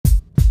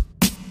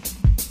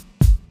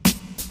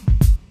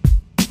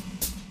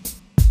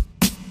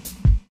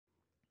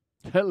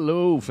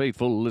Hello,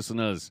 faithful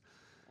listeners.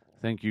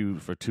 Thank you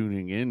for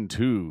tuning in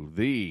to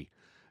the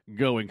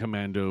Going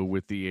Commando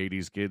with the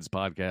 80s Kids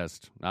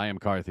podcast. I am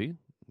Carthy.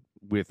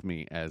 With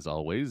me, as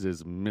always,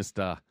 is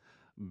Mr.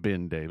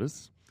 Ben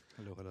Davis.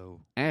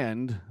 Hello.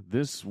 And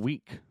this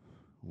week,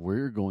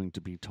 we're going to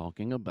be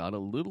talking about a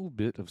little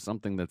bit of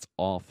something that's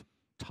off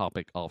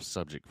topic, off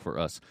subject for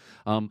us.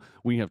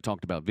 We have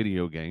talked about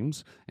video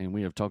games, and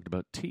we have talked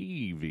about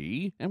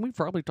TV, and we've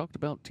probably talked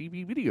about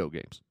TV video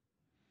games.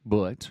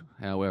 But,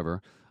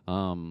 however,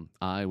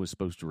 I was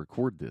supposed to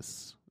record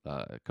this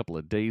a couple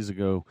of days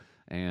ago,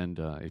 and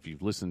if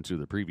you've listened to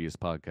the previous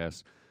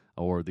podcasts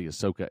or the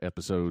Ahsoka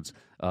episodes,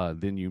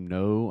 then you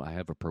know I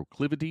have a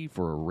proclivity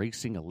for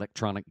erasing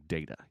electronic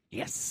data.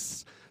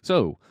 Yes!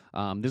 So,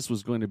 this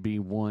was going to be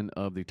one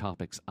of the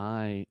topics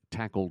I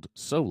tackled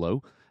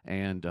solo,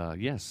 and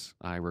yes,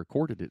 I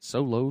recorded it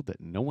so low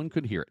that no one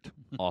could hear it.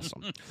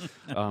 Awesome.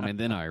 And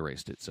then I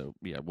erased it, so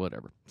yeah,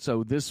 whatever.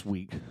 So this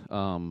week,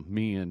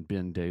 me and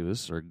Ben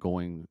Davis are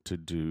going to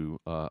do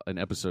an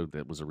episode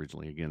that was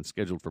originally, again,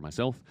 scheduled for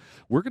myself.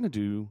 We're going to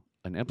do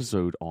an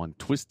episode on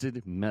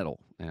Twisted Metal.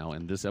 Now,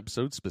 in this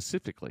episode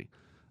specifically,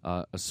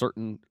 a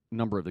certain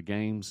number of the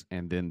games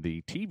and then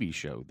the TV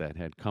show that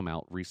had come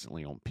out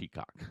recently on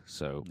Peacock.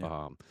 So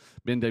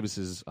Ben Davis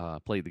has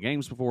played the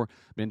games before.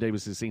 Ben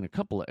Davis has seen a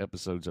couple of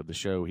episodes of the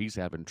show. He's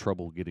having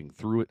trouble getting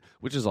through it,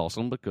 which is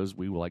awesome because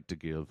we like to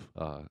give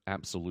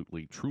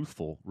absolutely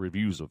truthful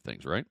reviews of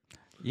things, right?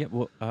 Yeah,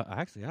 well,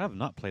 actually, I have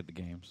not played the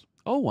games.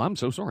 Oh, I'm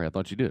so sorry. I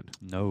thought you did.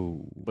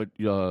 No. But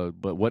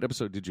what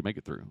episode did you make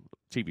it through?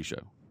 TV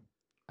show.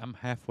 I'm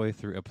halfway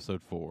through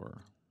episode 4.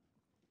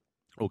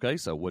 Okay,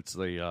 so what's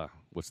the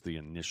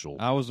initial?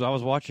 I was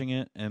watching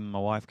it, and my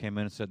wife came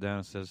in and sat down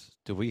and says,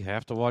 "Do we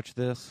have to watch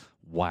this?"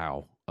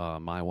 Wow,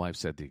 my wife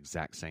said the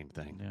exact same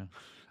thing.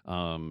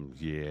 Yeah.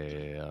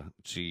 Yeah.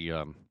 She,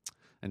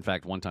 in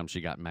fact, one time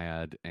she got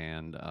mad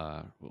and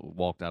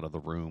walked out of the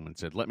room and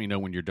said, "Let me know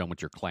when you're done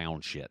with your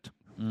clown shit."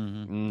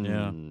 Mm-hmm.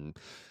 Yeah.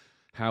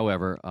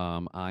 However,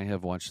 I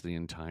have watched the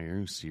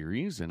entire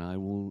series, and I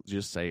will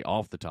just say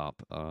off the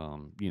top,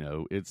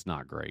 it's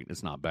not great.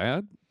 It's not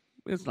bad.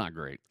 It's not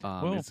great.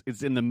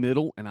 It's in the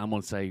middle, and I'm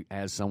going to say,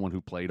 as someone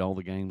who played all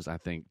the games, I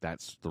think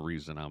that's the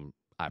reason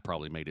I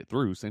probably made it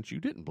through, since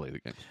you didn't play the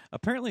games.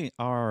 Apparently,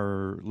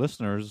 our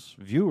listeners,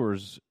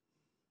 viewers,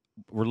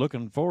 were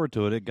looking forward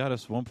to it. It got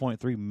us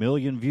 1.3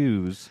 million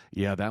views.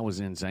 Yeah, that was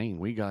insane.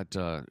 We got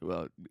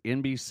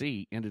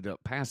NBC ended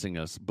up passing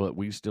us, but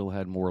we still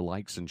had more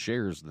likes and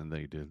shares than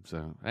they did.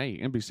 So, hey,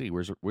 NBC,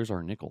 where's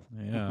our nickel?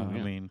 Yeah, I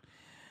mean,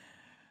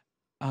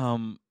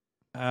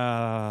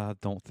 I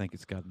don't think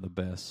it's gotten the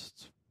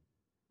best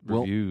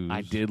reviews.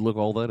 I did look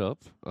all that up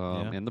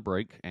in the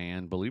break,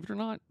 and believe it or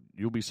not,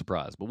 you'll be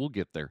surprised, but we'll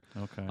get there.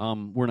 Okay.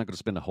 We're not going to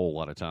spend a whole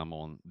lot of time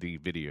on the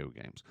video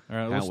games. All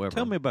right, however,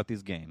 tell me about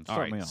these games. All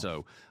right,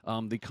 so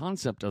the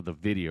concept of the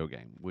video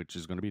game, which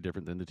is going to be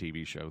different than the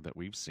TV show that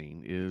we've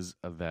seen, is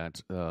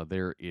that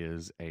there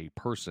is a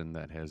person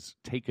that has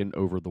taken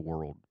over the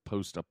world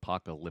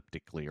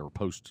post-apocalyptically or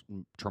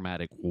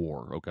post-traumatic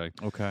war, okay?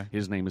 Okay.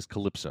 His name is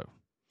Calypso.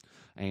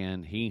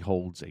 And he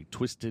holds a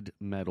Twisted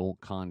Metal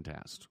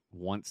contest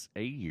once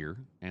a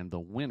year, and the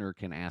winner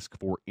can ask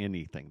for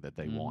anything that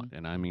they want.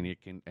 And I mean,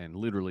 it can, and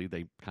literally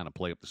they kind of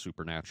play up the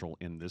supernatural,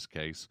 in this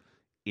case,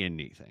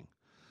 anything.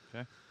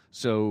 Okay.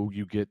 So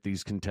you get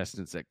these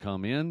contestants that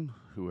come in,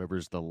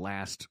 whoever's the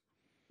last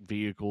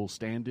vehicle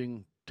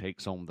standing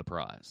takes home the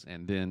prize.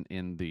 And then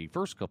in the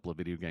first couple of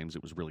video games,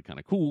 it was really kind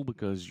of cool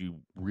because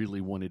you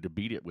really wanted to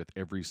beat it with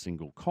every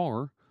single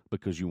car,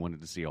 because you wanted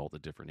to see all the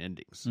different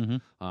endings.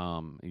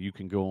 Mm-hmm. You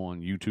can go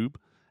on YouTube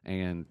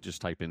and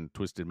just type in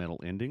Twisted Metal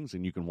endings,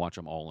 and you can watch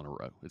them all in a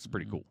row. It's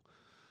pretty cool.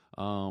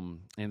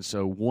 And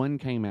so one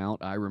came out.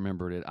 I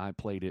remembered it. I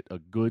played it a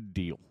good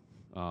deal.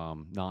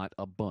 Not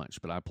a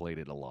bunch, but I played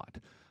it a lot.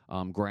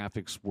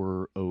 Graphics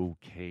were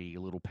okay, a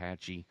little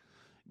patchy.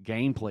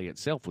 Gameplay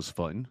itself was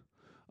fun,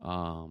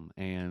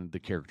 and the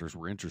characters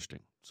were interesting.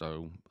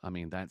 So, I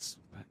mean, that's,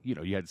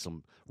 you had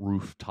some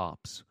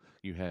rooftops.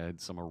 You had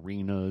some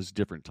arenas,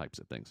 different types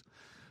of things.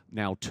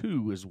 Now,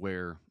 2 is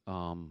where,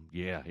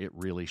 it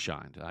really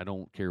shined. I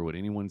don't care what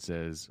anyone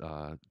says.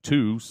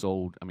 2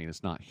 sold, I mean,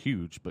 it's not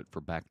huge, but for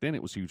back then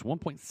it was huge,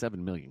 1.7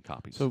 million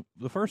copies. So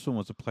the first one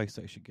was a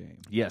PlayStation game.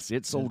 Yes,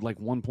 it sold like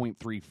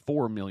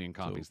 1.34 million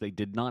copies. They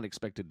did not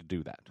expect it to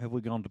do that. Have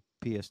we gone to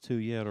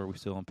PS2 yet, or are we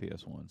still on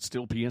PS1?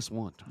 Still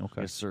PS1.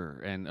 Okay. Yes,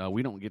 sir. And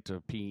we don't get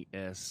to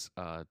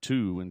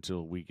PS2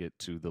 until we get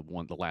to the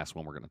last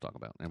one we're going to talk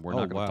about. And we're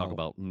not going to talk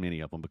about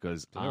many of them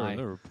because they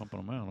were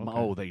pumping them out. Okay.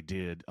 Oh, they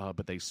did.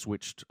 But they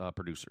switched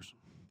producers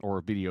or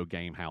video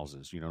game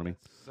houses. You know what I mean?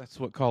 That's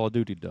what Call of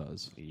Duty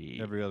does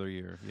every other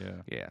year.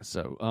 Yeah. Yeah.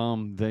 So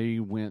they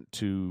went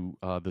to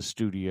the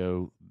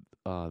studio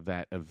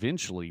that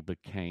eventually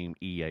became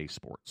EA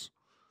Sports.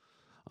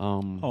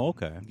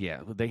 Okay. Yeah,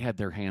 they had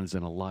their hands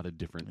in a lot of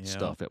different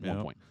stuff at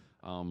one point.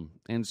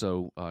 And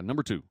so,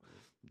 number 2,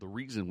 the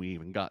reason we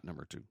even got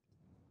number 2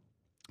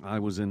 I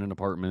was in an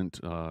apartment,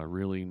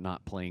 really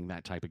not playing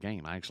that type of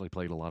game. I actually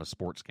played a lot of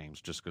sports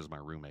games just because of my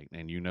roommate,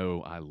 and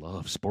I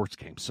love sports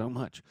games so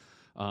much.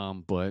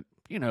 But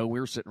we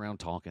were sitting around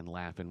talking,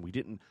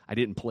 laughing. I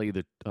didn't play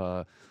the.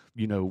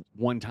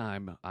 One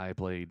time I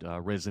played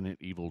Resident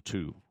Evil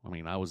 2. I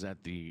mean, I was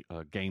at the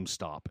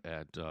GameStop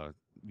at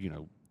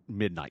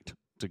midnight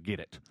to get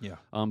it. Yeah.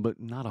 But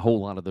not a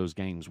whole lot of those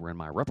games were in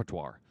my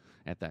repertoire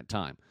at that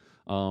time,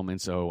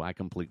 and so I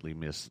completely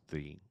missed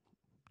the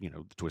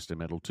Twisted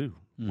Metal 2.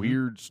 Mm-hmm.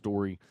 Weird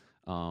story,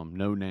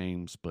 no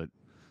names, but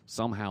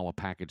somehow a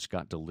package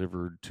got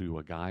delivered to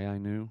a guy I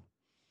knew,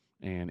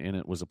 and in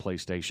it was a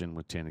PlayStation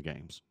with 10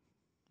 games.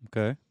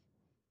 Okay.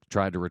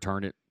 Tried to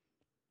return it,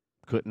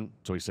 couldn't,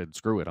 so he said,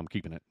 screw it, I'm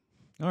keeping it.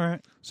 All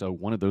right. So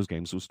one of those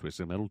games was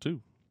Twisted Metal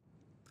 2.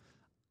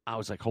 I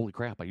was like, holy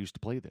crap, I used to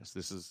play this.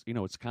 This is,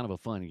 it's kind of a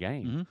fun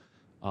game.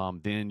 Mm-hmm.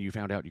 Then you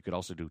found out you could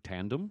also do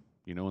tandem.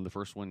 In the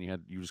first one you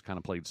just kind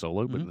of played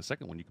solo, but in the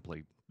second one you could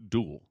play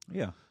dual.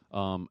 Yeah.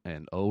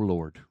 And oh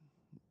Lord,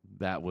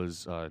 that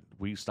was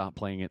we stopped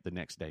playing it the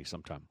next day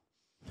sometime.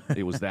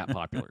 It was that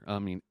popular. I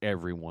mean,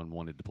 everyone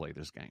wanted to play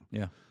this game.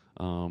 Yeah.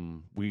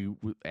 We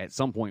at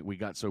some point we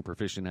got so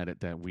proficient at it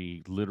that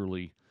we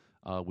literally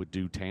would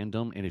do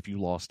tandem, and if you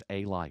lost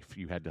a life,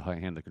 you had to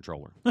hand the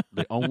controller.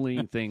 The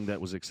only thing that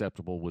was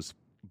acceptable was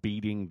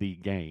beating the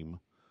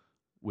game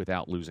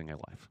without losing a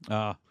life.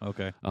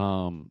 Okay.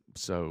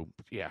 So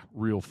yeah,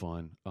 real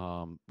fun.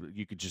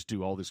 You could just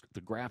do all this.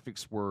 The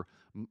graphics were,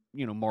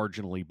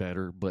 marginally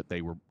better, but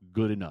they were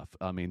good enough.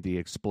 I mean, the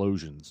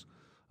explosions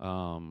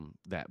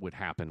that would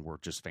happen were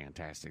just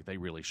fantastic. They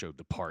really showed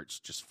the parts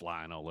just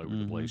flying all over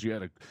the place.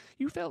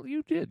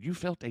 You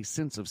felt a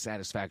sense of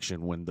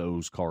satisfaction when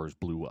those cars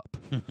blew up.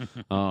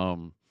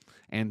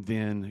 And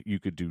then you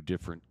could do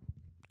different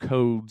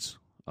codes.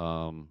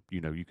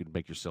 You could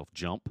make yourself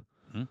jump.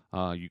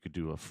 You could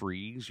do a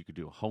freeze. You could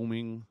do a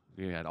homing.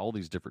 You had all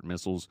these different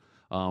missiles.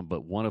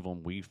 But one of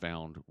them we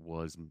found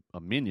was a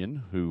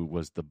minion who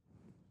was the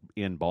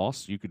end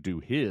boss. You could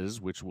do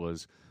his, which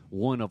was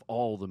one of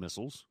all the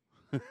missiles.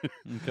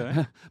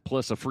 Okay.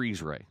 Plus a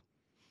freeze ray.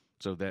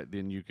 So that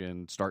then you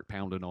can start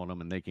pounding on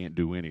them and they can't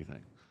do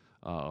anything.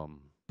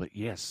 But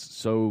yes,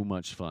 so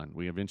much fun.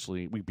 We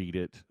beat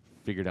it,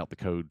 figured out the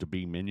code to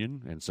be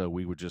minion, and so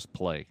we would just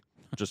play.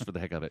 Just for the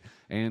heck of it.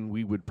 And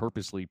we would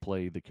purposely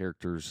play the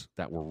characters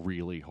that were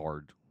really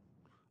hard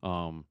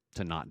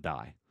to not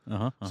die.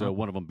 So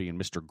one of them being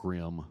Mr.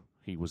 Grimm.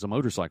 He was a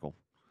motorcycle.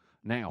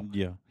 Now,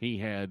 yeah, he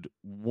had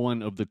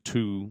one of the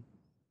two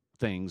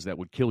things that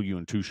would kill you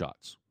in 2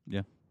 shots.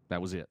 Yeah.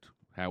 That was it.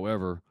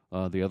 However,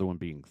 the other one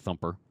being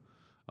Thumper,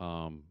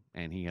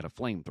 and he had a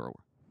flamethrower.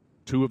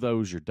 2 of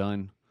those, you're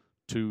done.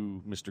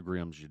 2 Mr.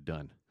 Grimms, you're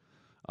done.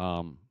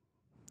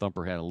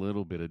 Thumper had a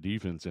little bit of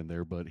defense in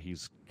there, but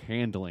his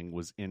handling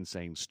was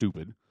insane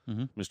stupid.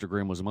 Mr.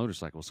 Grimm was a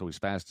motorcycle, so he's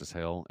fast as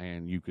hell,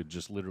 and you could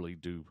just literally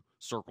do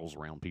circles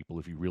around people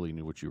if you really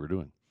knew what you were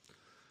doing.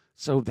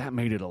 So that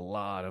made it a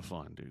lot of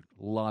fun, dude.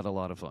 A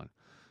lot of fun.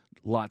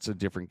 Lots of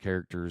different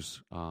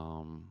characters,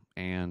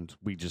 and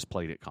we just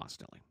played it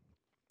constantly.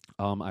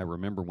 I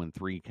remember when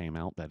 3 came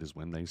out, that is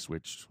when they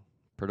switched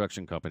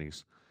production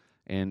companies,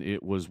 and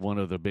it was one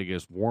of the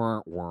biggest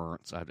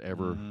warrants I'd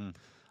ever...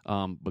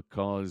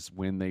 because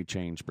when they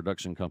changed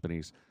production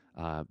companies,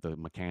 the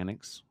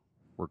mechanics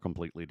were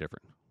completely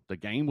different. The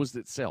game was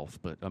itself,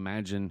 but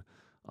imagine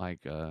a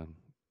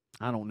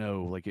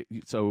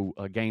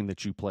game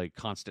that you play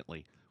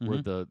constantly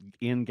where the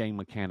in-game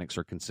mechanics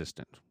are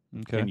consistent.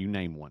 Okay. Can you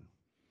name one?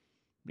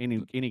 Any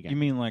game. You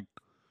mean like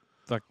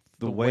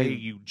the way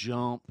you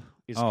jump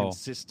is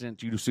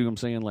consistent. You see what I'm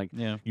saying? Like,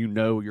 yeah.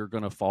 You're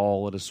going to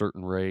fall at a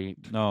certain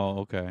rate. No,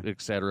 okay. Et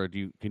cetera.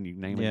 Can you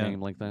name a game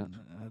like that?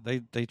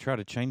 They try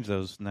to change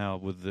those now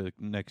with the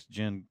next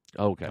gen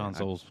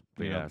consoles.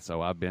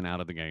 So I've been out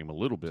of the game a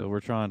little bit. So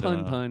we're trying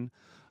to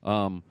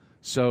pun.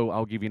 So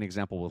I'll give you an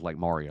example with like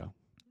Mario.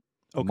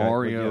 Okay,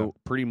 Mario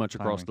pretty much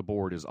across the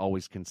board is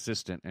always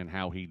consistent in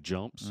how he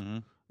jumps.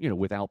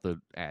 Without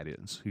the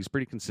add-ins, he's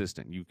pretty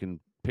consistent. You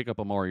can pick up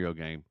a Mario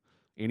game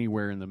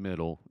anywhere in the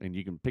middle, and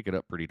you can pick it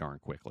up pretty darn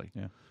quickly.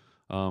 Yeah.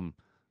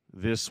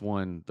 This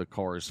one, the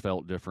cars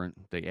felt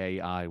different. The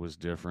AI was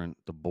different.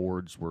 The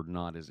boards were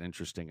not as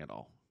interesting at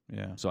all.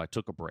 Yeah. So I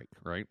took a break,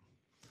 right?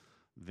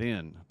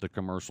 Then the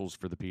commercials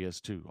for the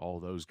PS2, all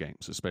those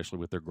games, especially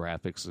with their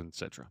graphics,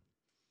 etc.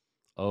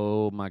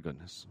 Oh, my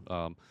goodness.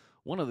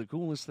 One of the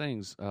coolest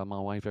things my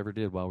wife ever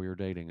did while we were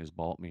dating is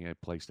bought me a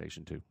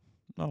PlayStation 2.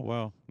 Oh,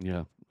 wow.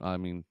 Yeah. I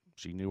mean,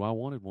 she knew I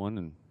wanted one,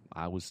 and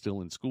I was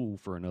still in school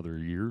for another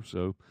year,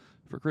 so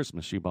for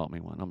Christmas she bought me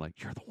one. I'm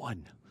like, you're the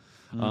one.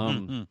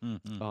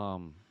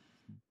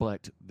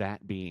 But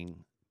that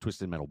being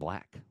Twisted Metal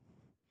Black.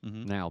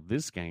 Now,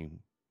 this game,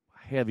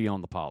 heavy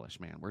on the polish,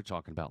 man. We're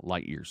talking about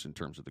light years in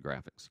terms of the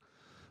graphics.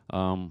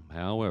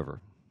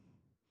 However,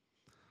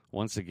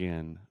 once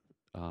again,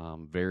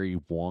 very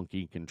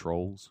wonky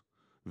controls.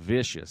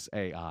 Vicious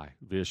AI.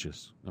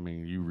 Vicious. I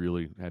mean, you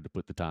really had to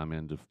put the time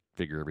in to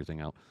figure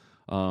everything out.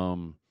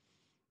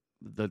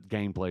 The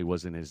gameplay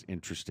wasn't as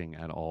interesting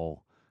at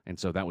all. And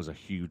so that was a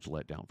huge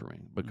letdown for me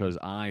because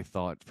I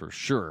thought for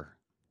sure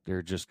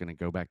they're just going to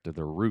go back to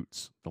their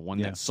roots, the one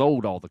that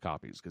sold all the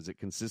copies, because it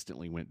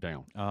consistently went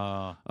down.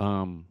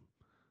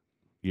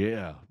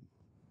 Yeah,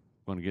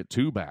 going to get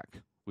 2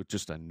 back with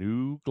just a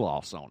new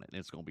gloss on it, and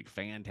it's going to be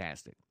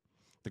fantastic.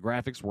 The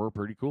graphics were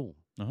pretty cool.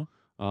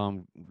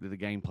 The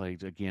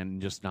gameplay, again,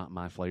 just not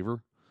my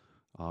flavor.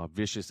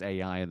 Vicious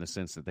AI in the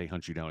sense that they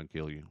hunt you down and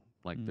kill you.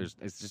 Like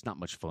it's just not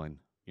much fun.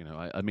 You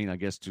know, I mean, I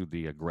guess to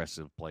the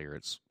aggressive player,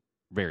 it's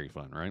very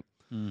fun, right?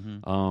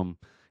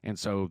 And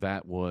so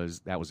that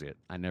was it.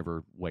 I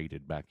never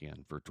waded back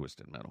in for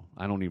Twisted Metal.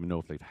 I don't even know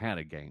if they've had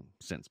a game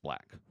since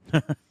Black.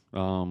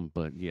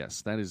 But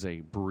yes, that is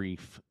a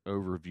brief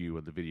overview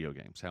of the video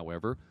games.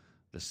 However,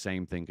 the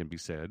same thing can be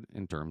said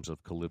in terms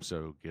of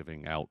Calypso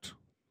giving out,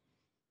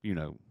 you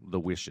know, the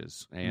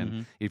wishes.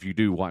 And if you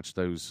do watch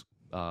those,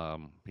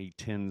 he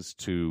tends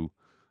to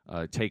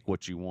take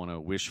what you want to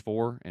wish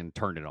for and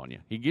turn it on you.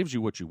 He gives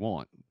you what you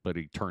want, but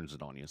he turns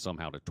it on you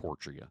somehow to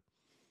torture you.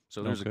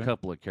 So there's a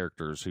couple of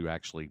characters who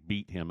actually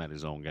beat him at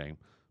his own game,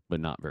 but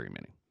not very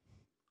many.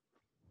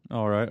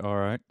 All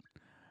right.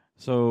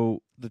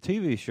 So the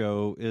TV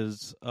show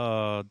is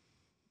the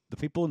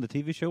people in the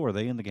TV show, are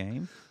they in the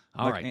game?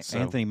 All right. So,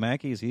 Anthony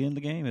Mackie, is he in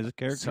the game? Is his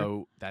character?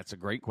 So that's a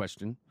great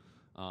question.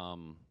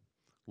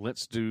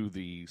 Let's do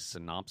the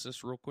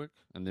synopsis real quick,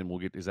 and then we'll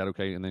get. Is that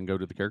okay? And then go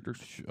to the characters.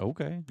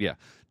 Okay. Yeah,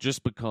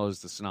 just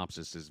because the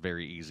synopsis is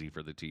very easy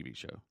for the TV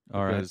show.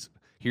 All right. Because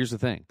here's the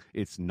thing: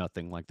 it's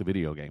nothing like the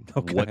video game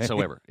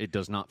whatsoever. It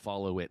does not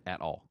follow it at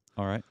all.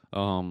 All right.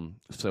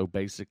 So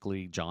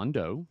basically, John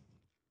Doe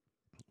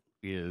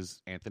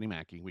is Anthony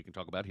Mackie. We can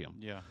talk about him.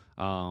 Yeah.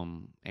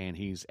 And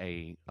he's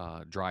a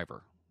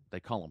driver. They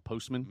call him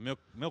postman.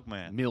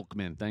 Milkman.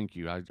 Milkman, thank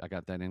you. I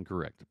got that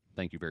incorrect.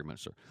 Thank you very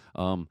much, sir.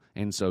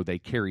 And so they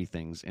carry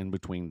things in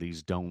between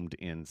these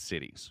domed-in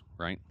cities,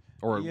 right?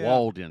 Or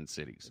walled-in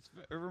cities.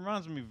 It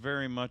reminds me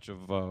very much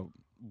of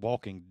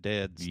Walking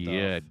Dead stuff.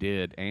 Yeah, it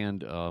did.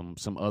 And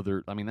some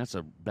other... I mean, that's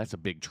a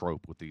big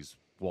trope with these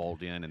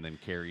walled in and then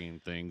carrying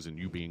things and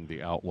you being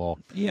the outlaw.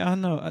 Yeah, I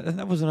know.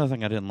 That was another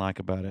thing I didn't like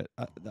about it.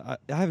 I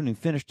haven't even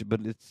finished it, but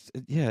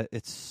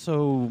it's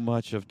so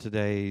much of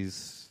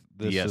today's...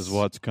 This is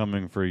what's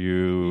coming for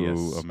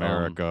you,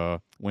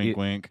 America. Wink,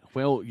 wink.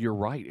 Well, you're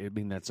right. I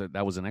mean,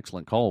 that was an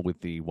excellent call with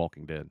The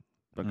Walking Dead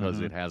because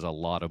it has a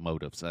lot of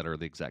motives that are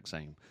the exact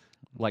same.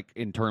 Like,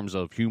 in terms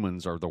of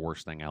humans are the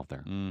worst thing out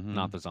there,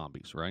 not the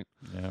zombies, right?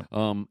 Yeah.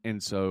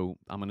 And so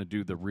I'm going to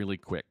do the really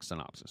quick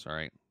synopsis, all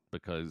right?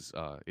 Because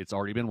it's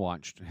already been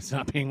watched. It's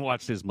not being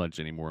watched as much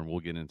anymore, and we'll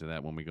get into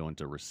that when we go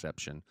into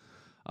reception.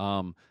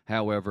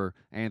 However,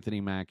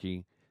 Anthony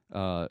Mackie...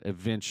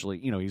 eventually,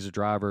 he's a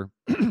driver.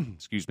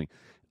 Excuse me.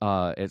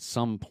 At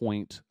some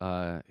point,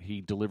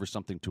 he delivers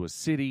something to a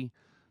city.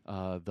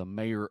 The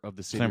mayor of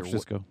the city,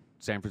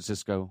 San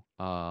Francisco,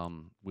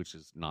 which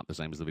is not the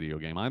same as the video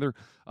game either.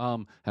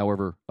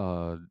 However,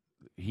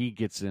 he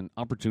gets an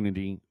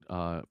opportunity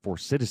for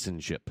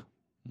citizenship,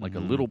 like a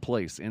little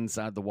place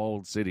inside the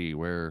walled city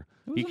where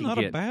he can not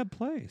get a bad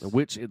place.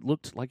 Which it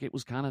looked like it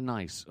was kind of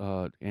nice,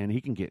 and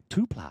he can get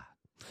 2-ply.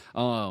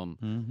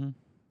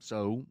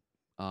 So.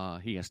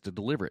 He has to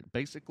deliver it.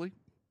 Basically,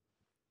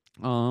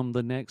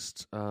 the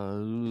next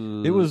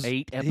it was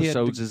 8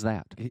 episodes is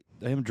that.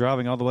 Him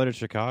driving all the way to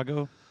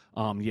Chicago?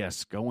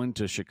 Yes, going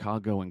to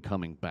Chicago and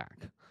coming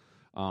back.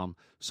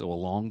 So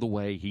along the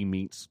way, he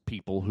meets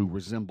people who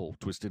resemble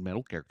Twisted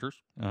Metal characters.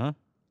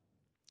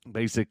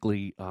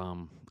 Basically,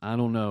 I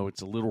don't know.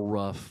 It's a little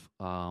rough.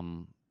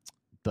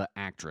 The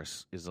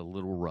actress is a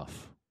little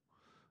rough.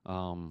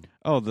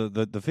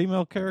 The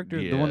female character,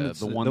 yeah,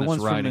 the one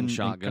that's riding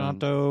shotgun,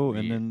 Encanto,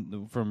 and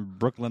then from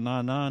Brooklyn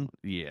Nine-Nine.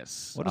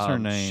 Yes, what is her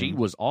name? She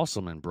was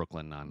awesome in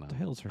Brooklyn Nine-Nine. What the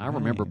hell's her name? I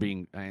remember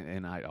being,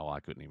 and I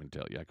couldn't even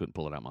tell you. I couldn't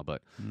pull it out my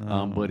butt.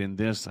 No. But in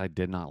this, I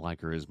did not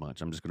like her as much.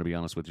 I'm just going to be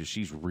honest with you.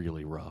 She's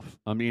really rough.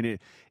 I mean,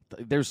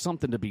 there's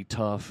something to be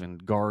tough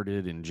and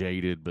guarded and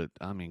jaded, but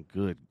I mean,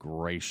 good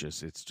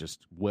gracious, it's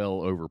just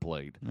well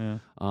overplayed. Yeah.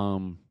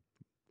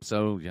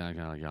 So,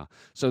 yeah.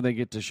 So they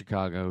get to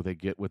Chicago. They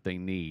get what they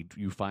need.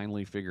 You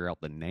finally figure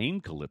out the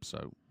name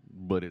Calypso,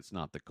 but it's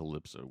not the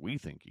Calypso we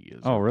think he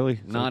is. Oh,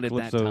 really? Not so at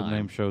Calypso that time.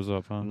 Name shows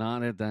up, huh?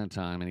 Not at that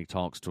time, and he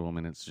talks to him,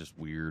 and it's just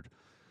weird.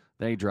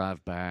 They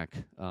drive back.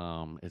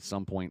 At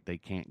some point, they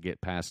can't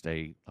get past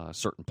a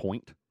certain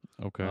point.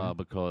 Okay.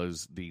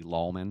 Because the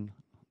lawmen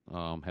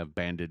have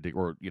banded,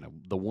 or,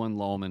 the one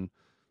lawman,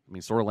 I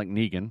mean, sort of like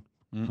Negan,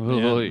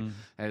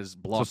 has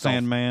blocked so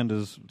Sandman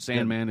off.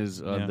 Sandman is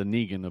the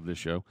Negan of this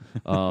show.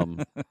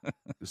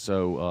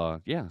 So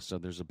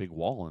there's a big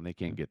wall and they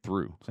can't get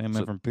through.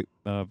 Sandman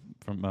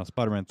from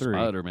Spider-Man 3.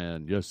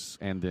 Spider-Man, yes.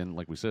 And then,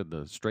 like we said,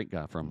 the straight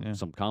guy from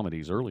some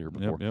comedies earlier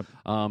before. Yep.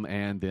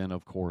 And then,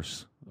 of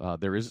course,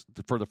 there is,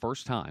 for the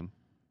first time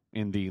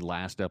in the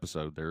last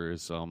episode, there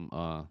is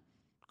some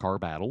car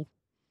battle.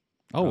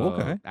 Oh,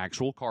 okay.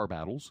 Actual car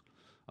battles.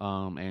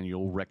 And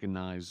you'll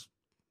recognize...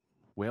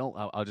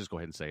 Well, I'll just go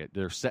ahead and say it.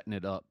 They're setting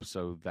it up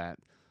so that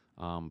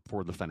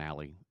for the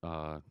finale,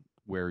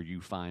 where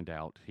you find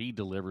out he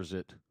delivers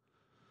it.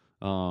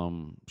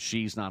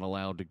 She's not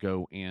allowed to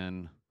go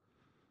in.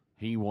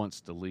 He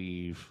wants to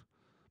leave.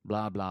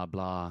 Blah, blah,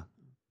 blah.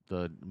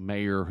 The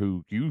mayor,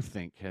 who you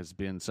think has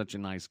been such a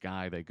nice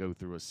guy, they go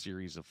through a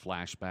series of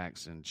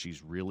flashbacks, and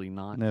she's really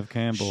not. Neve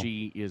Campbell.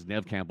 She is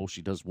Neve Campbell.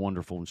 She does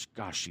wonderful, and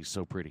gosh, she's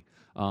so pretty.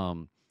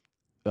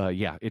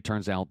 It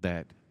turns out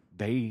that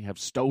they have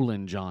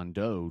stolen John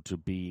Doe to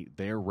be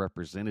their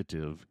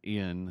representative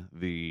in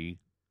the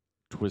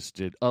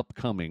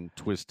upcoming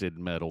Twisted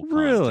Metal contest.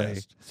 Really?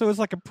 So it's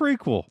like a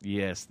prequel.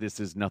 Yes, this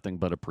is nothing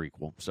but a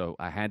prequel. So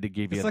I had to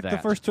give you that. It's like the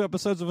first 2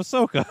 episodes of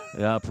Ahsoka.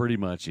 Yeah, pretty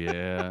much.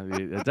 Yeah,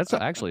 that's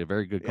actually a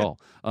very good call.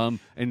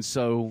 And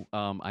so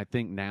I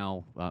think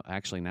now,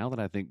 now that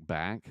I think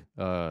back,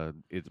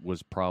 it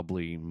was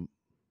probably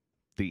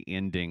the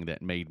ending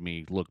that made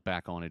me look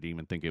back on it,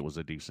 even think it was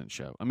a decent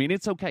show. I mean,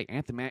 it's okay.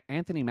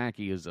 Anthony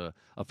Mackie is a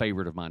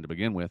favorite of mine to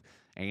begin with,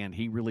 and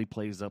he really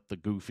plays up the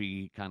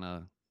goofy kind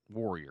of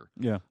warrior.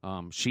 Yeah.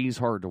 She's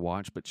hard to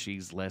watch, but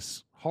she's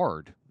less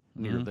hard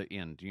near the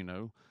end,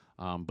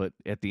 but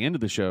at the end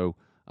of the show,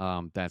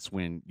 that's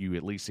when you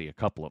at least see a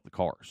couple of the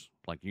cars.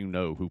 Like,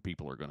 who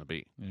people are going to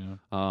be.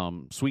 Yeah.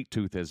 Sweet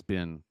Tooth has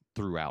been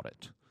throughout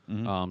it.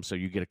 So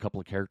you get a couple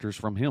of characters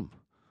from him,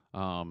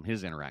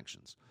 his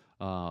interactions.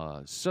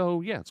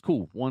 So, yeah, it's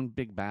cool. One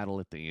big battle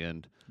at the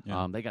end.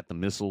 Yeah. They got the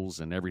missiles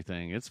and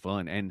everything. It's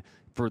fun. And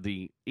for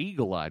the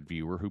eagle-eyed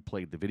viewer who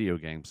played the video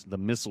games, the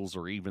missiles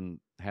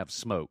have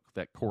smoke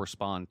that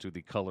correspond to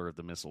the color of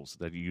the missiles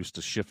that you used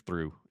to shift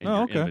through in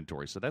your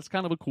inventory. So that's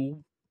kind of a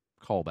cool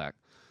callback.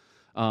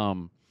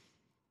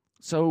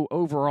 So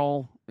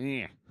overall,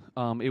 it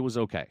was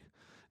okay.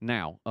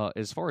 Now,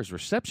 as far as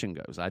reception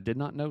goes, I did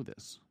not know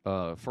this.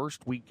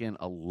 First weekend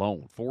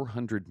alone,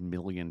 400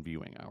 million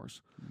viewing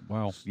hours.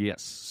 Wow.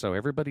 Yes. So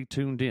everybody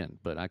tuned in,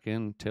 but I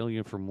can tell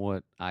you from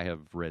what I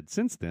have read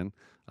since then,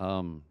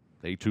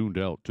 they tuned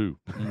out too.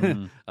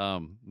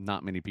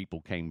 Not many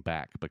people came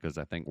back because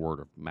I think word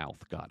of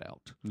mouth got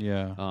out.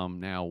 Yeah.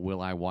 Now,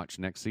 will I watch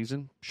next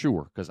season?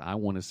 Sure, because I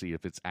want to see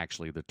if it's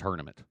actually the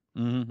tournament,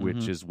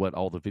 which is what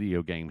all the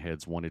video game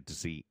heads wanted to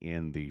see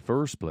in the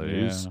first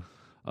place.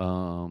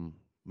 Yeah.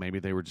 Maybe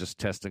they were just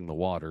testing the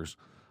waters.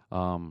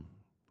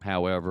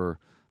 However,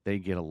 they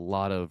get a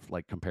lot of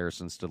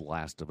comparisons to The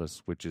Last of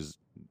Us, which is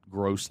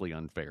grossly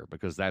unfair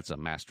because that's a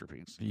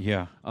masterpiece.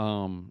 Yeah.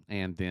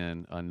 And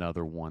then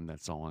another one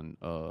that's on,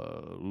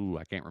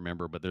 I can't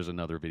remember, but there's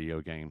another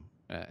video game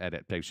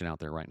adaptation out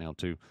there right now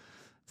too.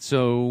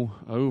 So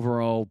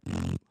overall,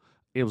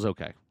 it was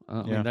okay.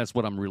 I mean, that's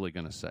what I'm really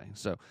going to say.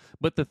 So,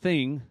 but the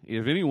thing,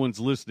 if anyone's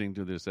listening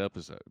to this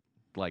episode,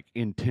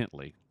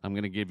 intently, I'm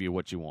going to give you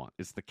what you want.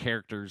 It's the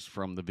characters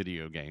from the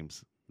video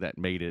games that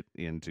made it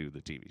into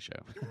the TV show.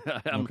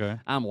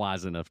 I'm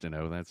wise enough to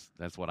know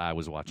that's what I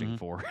was watching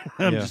for.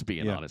 I'm just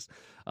being honest.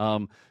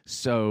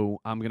 So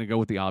I'm going to go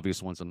with the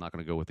obvious ones. I'm not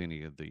going to go with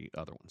any of the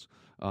other ones.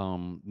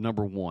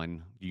 Number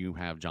one, you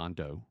have John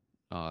Doe.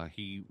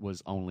 He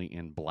was only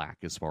in black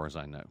as far as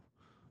I know.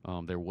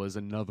 There was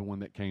another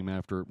one that came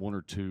after it, one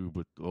or two,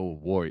 but oh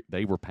boy,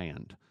 they were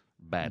panned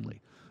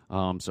badly.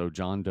 So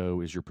John Doe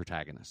is your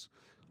protagonist.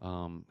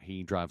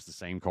 He drives the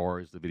same car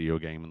as the video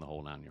game and the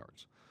whole 9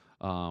 yards.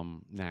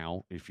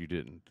 Now, if you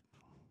didn't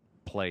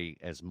play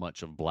as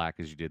much of black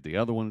as you did the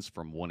other ones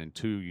from 1 and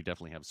 2, you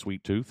definitely have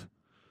Sweet Tooth,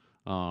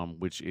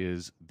 which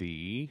is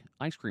the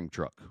ice cream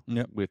truck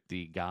with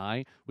the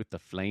guy with the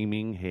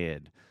flaming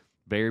head.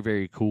 Very,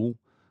 very cool.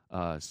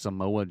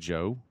 Samoa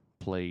Joe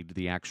played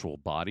the actual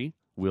body.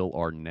 Will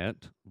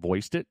Arnett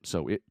voiced it.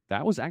 So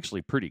that was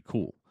actually pretty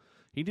cool.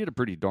 He did a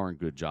pretty darn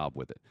good job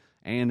with it.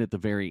 And at the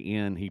very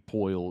end, he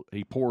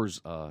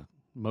pours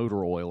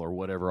motor oil or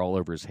whatever all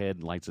over his head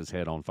and lights his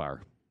head on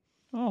fire.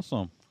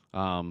 Awesome.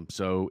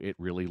 So it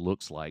really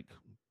looks like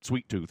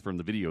Sweet Tooth from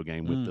the video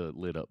game with the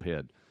lit up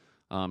head.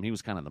 He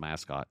was kind of the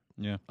mascot.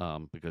 Yeah.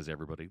 Because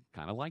everybody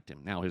kind of liked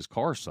him. Now, his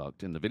car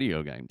sucked in the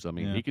video games. I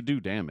mean, he could do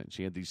damage.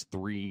 He had these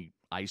 3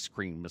 ice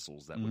cream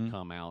missiles that would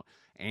come out.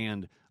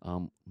 And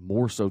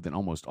more so than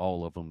almost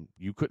all of them,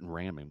 you couldn't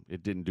ram him.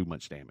 It didn't do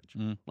much damage.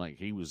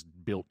 He was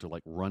built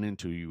to run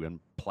into you and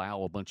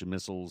plow a bunch of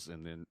missiles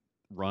and then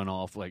run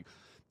off.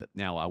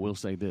 Now, I will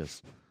say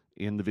this.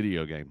 In the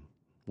video game,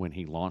 when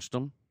he launched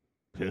them,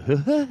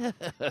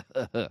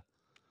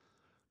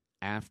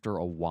 after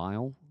a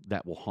while,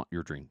 that will haunt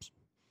your dreams.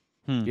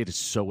 It is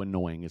so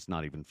annoying, it's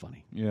not even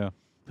funny. Yeah.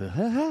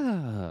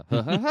 I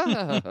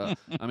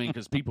mean,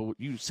 because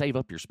you save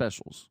up your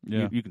specials.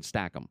 Yeah. You can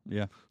stack them.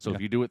 Yeah. So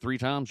if you do it 3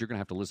 times, you're going to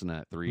have to listen to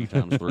that 3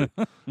 times through.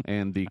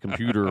 And the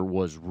computer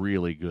was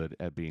really good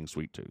at being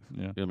Sweet Tooth.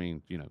 Yeah. I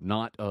mean,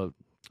 not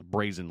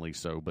brazenly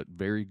so, but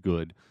very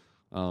good.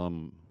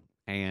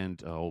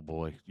 And, oh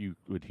boy, you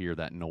would hear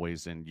that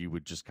noise and you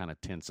would just kind of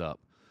tense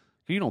up.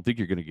 You don't think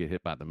you're going to get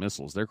hit by the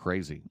missiles. They're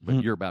crazy,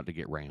 but you're about to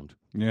get rammed.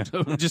 Yeah.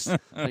 So just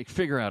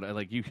figure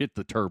out, you hit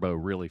the turbo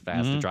really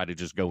fast to try to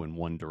just go in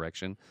one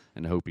direction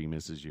and hope he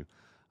misses you.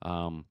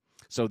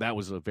 So that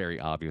was a very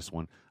obvious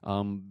one.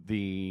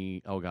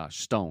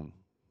 Stone.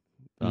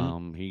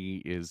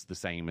 He is the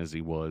same as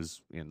he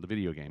was in the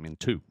video game in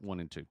 1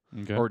 and 2.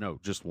 Okay. Or no,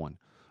 just 1.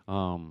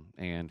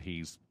 And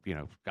he's,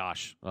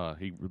 gosh,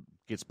 he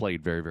gets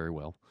played very, very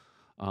well.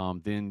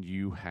 Then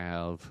you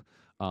have,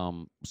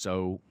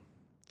 so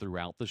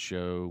throughout the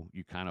show,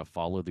 you kind of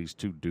follow these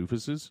two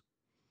doofuses,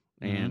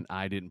 and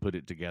I didn't put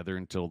it together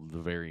until the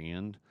very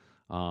end.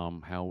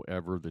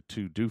 However, the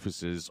two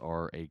doofuses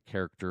are a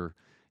character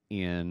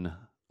in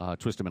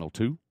Twisted Metal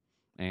 2,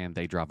 and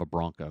they drive a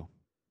Bronco.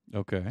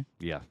 Okay.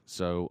 Yeah.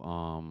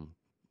 So,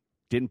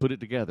 didn't put it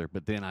together,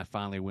 but then I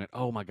finally went,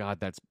 oh, my God,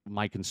 that's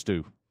Mike and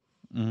Stu.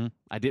 Mm-hmm.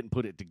 I didn't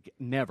put it together.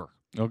 Never.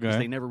 Okay.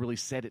 They never really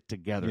said it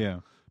together. Yeah.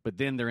 But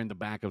then they're in the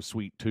back of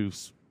Sweet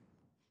Tooth's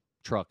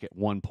truck at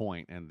one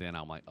point, and then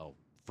I'm like, oh,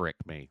 frick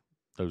me.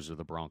 Those are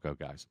the Bronco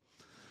guys.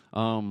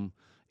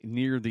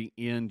 Near the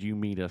end, you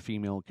meet a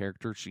female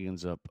character. She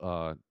ends up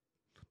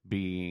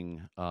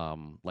being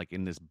like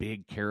in this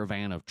big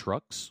caravan of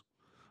trucks.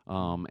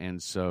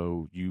 And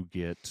so you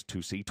get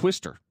to see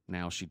Twister.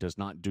 Now, she does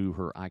not do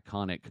her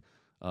iconic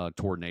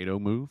tornado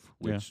move,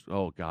 which,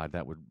 oh, God,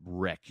 that would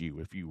wreck you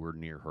if you were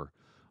near her.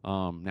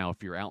 Now,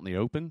 if you're out in the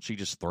open, she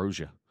just throws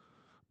you.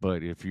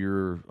 But if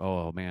you're,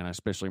 oh, man, I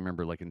especially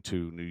remember like in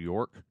New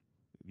York,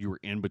 you were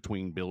in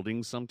between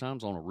buildings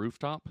sometimes on a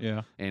rooftop.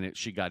 Yeah. And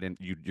she got in,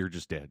 you're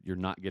just dead. You're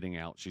not getting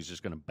out. She's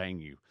just going to bang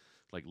you,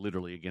 like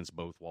literally against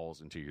both walls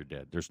until you're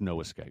dead. There's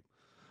no escape.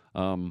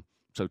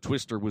 So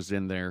Twister was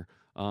in there.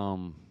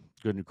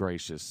 Goodness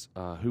gracious.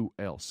 Who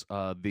else?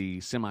 The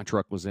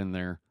semi-truck was in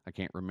there. I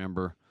can't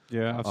remember.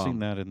 Yeah, I've seen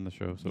that in the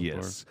show so far.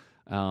 Yes.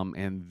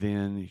 And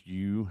then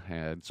you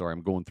had, sorry,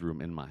 I'm going through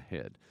them in my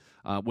head.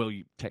 Well,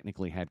 you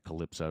technically had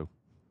Calypso.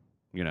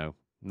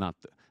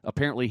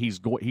 Apparently he's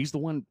the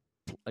one,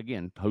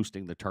 again,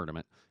 hosting the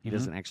tournament. He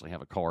doesn't actually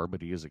have a car,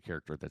 but he is a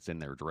character that's in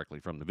there directly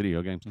from the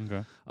video games.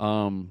 Okay.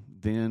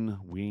 Then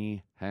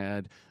we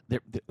had,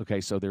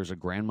 so there's a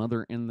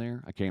grandmother in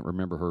there. I can't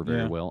remember her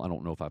very well. I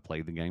don't know if I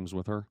played the games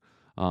with her.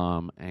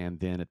 And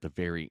then at the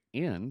very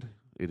end,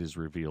 it is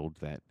revealed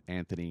that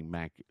Anthony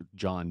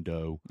John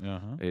Doe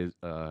is,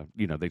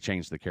 they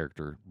changed the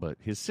character, but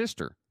his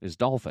sister is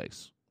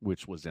Dollface,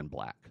 which was in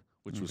black,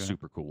 which was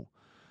super cool.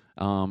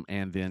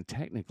 And then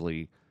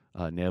technically,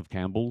 Neve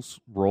Campbell's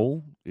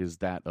role is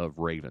that of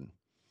Raven,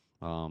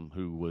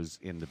 who was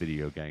in the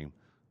video game.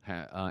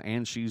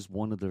 And she's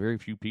one of the very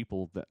few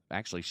people that,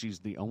 actually, she's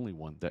the only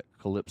one that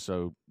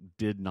Calypso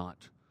did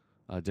not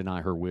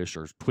deny her wish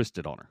or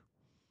twisted on her.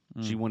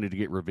 She wanted to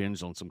get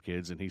revenge on some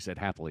kids, and he said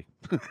happily.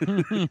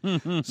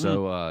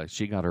 So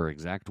she got her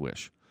exact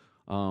wish.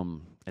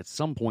 At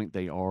some point,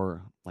 they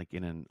are like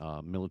in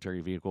a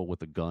military vehicle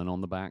with a gun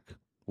on the back.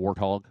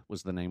 Warthog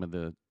was the name of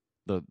the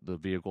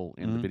vehicle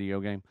in the video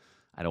game.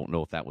 I don't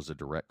know if that was a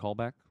direct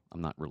callback.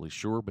 I'm not really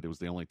sure, but it was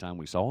the only time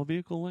we saw a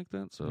vehicle like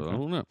that, so I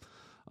don't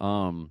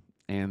know.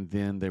 And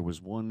then there was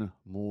one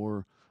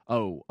more.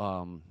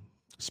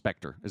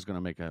 Spectre is going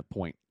to make a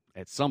point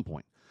at some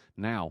point.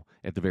 Now,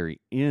 at the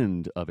very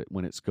end of it,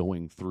 when it's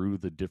going through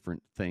the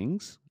different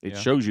things, it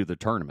shows you the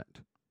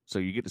tournament. So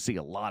you get to see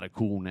a lot of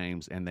cool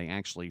names, and they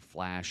actually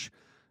flash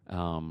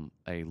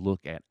a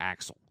look at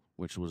Axel,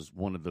 which was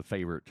one of the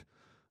favorite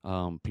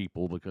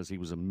people because he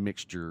was a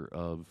mixture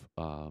of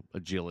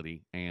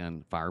agility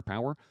and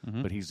firepower.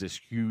 But he's this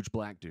huge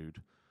black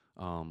dude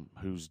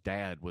whose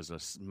dad was a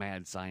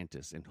mad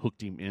scientist and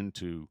hooked him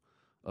into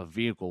a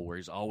vehicle where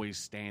he's always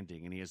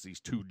standing, and he has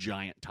these two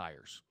giant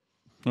tires.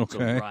 Okay.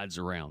 So he rides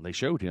around. They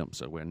showed him,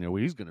 so we know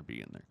he's going to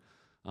be in there.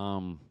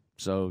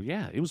 So,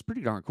 yeah, it was pretty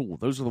darn cool.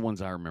 Those are the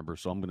ones I remember,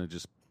 so I'm going to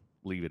just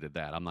leave it at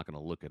that. I'm not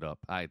going to look it up.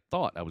 I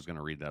thought I was going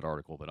to read that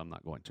article, but I'm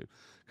not going to,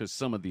 because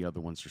some of the other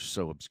ones are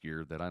so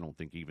obscure that I don't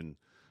think even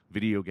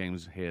video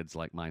games heads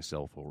like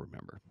myself will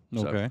remember.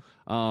 Okay.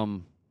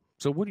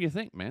 So what do you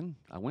think, man?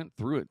 I went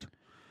through it.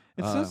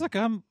 It sounds like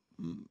I'm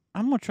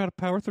going to try to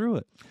power through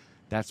it.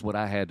 That's what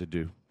I had to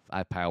do.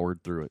 I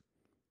powered through it.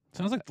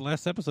 Sounds like the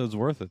last episode's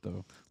worth it,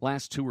 though.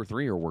 Last 2 or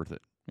 3 are worth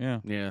it. Yeah.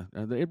 Yeah.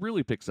 It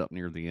really picks up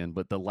near the end,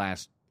 but the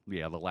last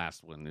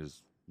one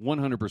is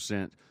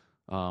 100%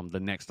 the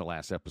next to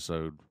last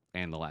episode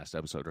and the last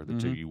episode are the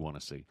two you want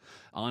to see.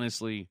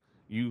 Honestly,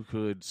 you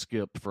could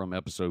skip from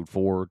episode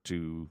 4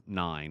 to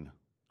 9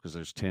 because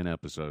there's 10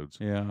 episodes.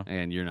 Yeah.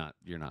 And you're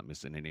not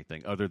missing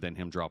anything other than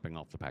him dropping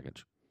off the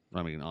package.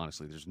 I mean,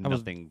 honestly, there's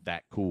nothing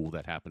that cool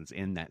that happens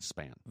in that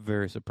span.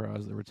 Very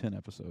surprised there were 10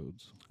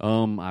 episodes.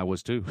 I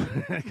was too,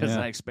 because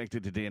I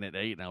expected it to end at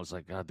 8, and I was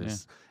like, God,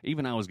 this. Yeah.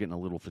 Even I was getting a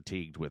little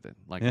fatigued with it.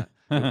 Like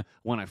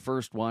when I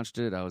first watched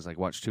it, I was like,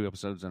 watched 2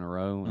 episodes in a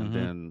row, and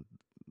then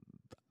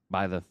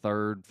by the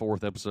 3rd,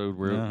 4th episode,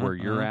 where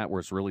you're at,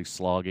 where it's really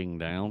slogging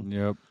down.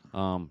 Yep.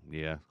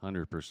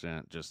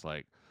 100%. Just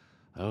like,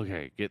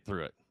 okay, get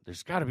through it.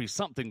 There's got to be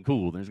something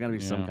cool. There's got to be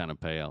some kind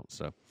of payout.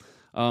 So.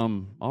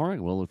 All right.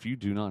 Well, if you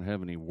do not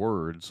have any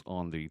words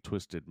on the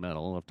Twisted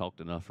Metal, I've talked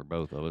enough for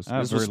both of us.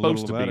 This was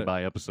supposed to be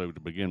by episode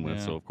to begin with,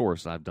 so of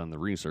course I've done the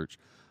research.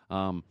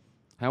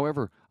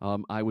 However,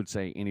 I would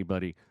say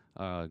anybody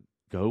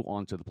go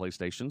onto the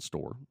PlayStation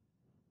Store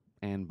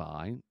and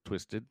buy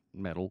Twisted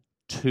Metal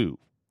 2.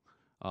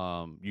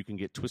 You can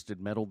get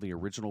Twisted Metal, the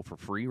original, for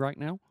free right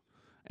now.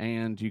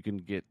 and you can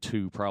get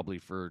 2 probably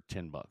for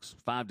 $10,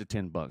 $5 to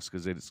 $10,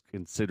 because it's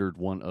considered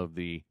one of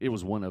the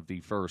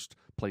first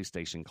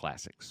PlayStation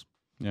classics.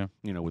 Yeah,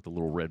 with the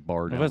little red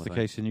bar. If that's the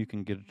case, then you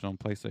can get it on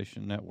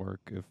PlayStation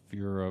Network if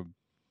you're a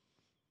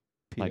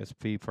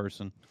PSP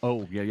person.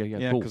 Oh yeah,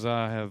 yeah. Because cool.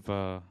 I have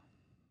the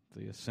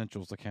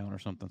Essentials account or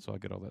something, so I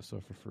get all that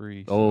stuff for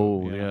free. So,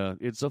 oh yeah,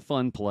 it's a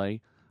fun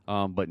play,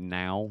 but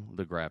now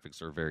the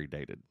graphics are very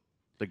dated.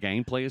 The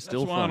gameplay is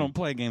still fun. fun. I don't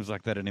play games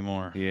like that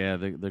anymore. Yeah,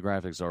 the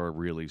graphics are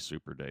really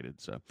super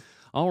dated. So,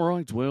 all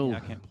right, well,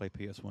 I can't play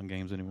PS1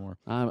 games anymore.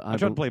 I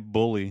tried to play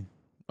Bully.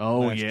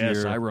 Oh yes,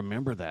 year. I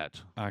remember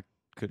that. I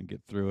couldn't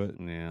get through it.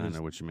 Yeah, I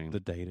know what you mean. The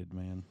dated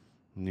man.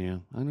 Yeah,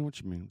 I know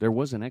what you mean. There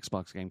was an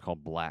Xbox game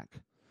called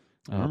Black.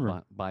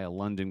 By a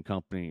London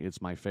company.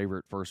 It's my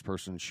favorite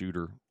first-person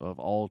shooter of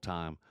all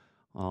time.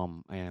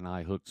 And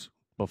I hooked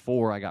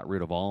before I got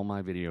rid of all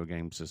my video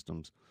game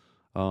systems.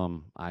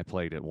 I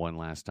played it one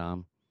last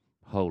time.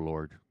 Oh,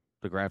 Lord.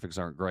 The graphics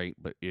aren't great,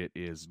 but it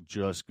is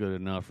just good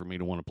enough for me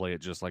to want to play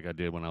it just like I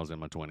did when I was in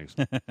my 20s.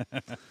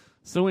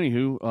 So,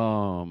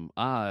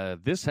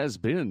 anywho, this has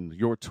been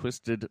your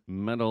Twisted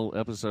Metal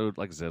episode.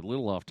 Like I said, a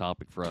little off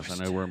topic for us.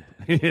 I know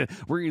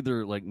we're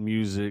either like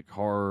music,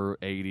 horror,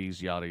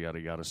 80s, yada, yada,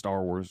 yada,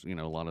 Star Wars, a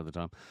lot of the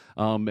time.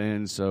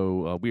 And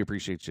so we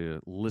appreciate you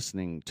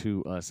listening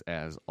to us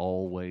as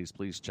always.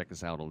 Please check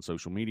us out on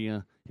social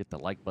media. Hit the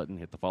like button,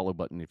 hit the follow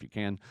button if you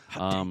can.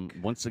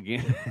 Once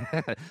again,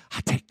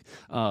 hot take.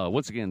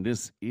 Once again,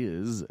 this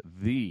is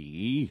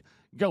the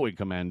Going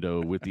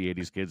Commando with the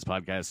 80s Kids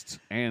podcast.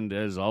 And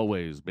as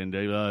always, Ben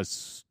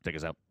Davis, take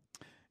us out.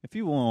 If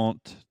you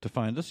want to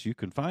find us, you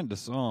can find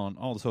us on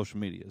all the social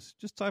medias.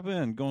 Just type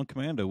in Going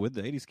Commando with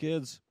the 80s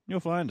Kids. You'll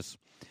find us.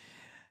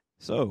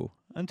 So,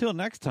 until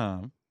next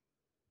time,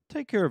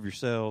 take care of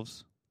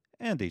yourselves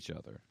and each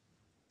other.